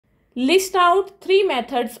List out 3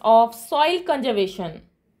 methods of soil conservation.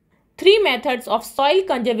 3 methods of soil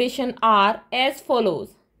conservation are as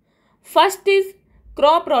follows. First is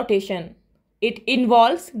crop rotation. It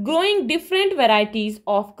involves growing different varieties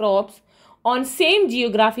of crops on same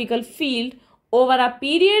geographical field over a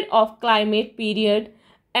period of climate period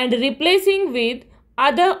and replacing with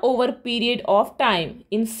other over period of time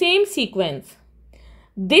in same sequence.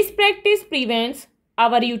 This practice prevents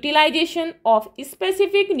our utilization of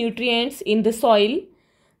specific nutrients in the soil.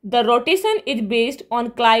 The rotation is based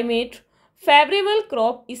on climate favorable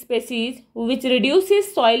crop species which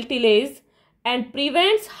reduces soil tillage and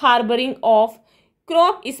prevents harboring of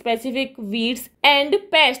crop specific weeds and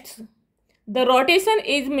pests. The rotation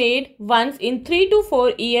is made once in 3 to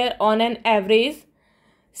 4 years on an average.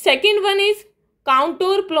 Second one is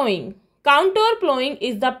contour plowing. Contour plowing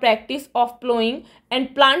is the practice of plowing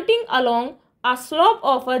and planting along a slope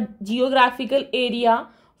of a geographical area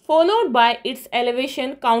followed by its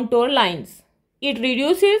elevation contour lines. It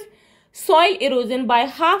reduces soil erosion by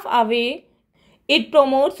half away. It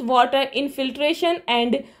promotes water infiltration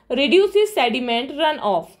and reduces sediment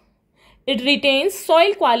runoff. It retains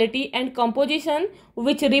soil quality and composition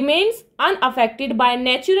which remains unaffected by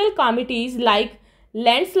natural calamities like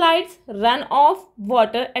landslides, runoff,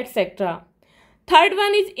 water, etc. Third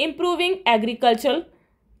one is improving agricultural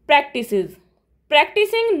practices.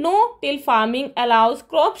 Practicing no-till farming allows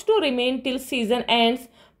crops to remain till season ends,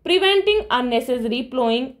 preventing unnecessary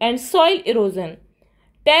plowing and soil erosion.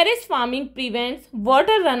 Terrace farming prevents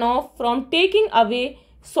water runoff from taking away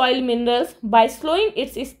soil minerals by slowing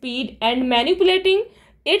its speed and manipulating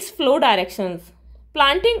its flow directions.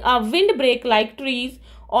 Planting a windbreak like trees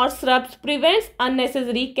or shrubs prevents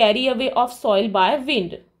unnecessary carry-away of soil by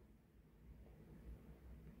wind.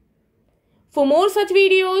 For more such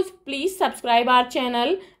videos, please subscribe our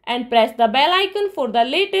channel and press the bell icon for the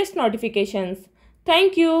latest notifications.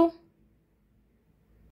 Thank you.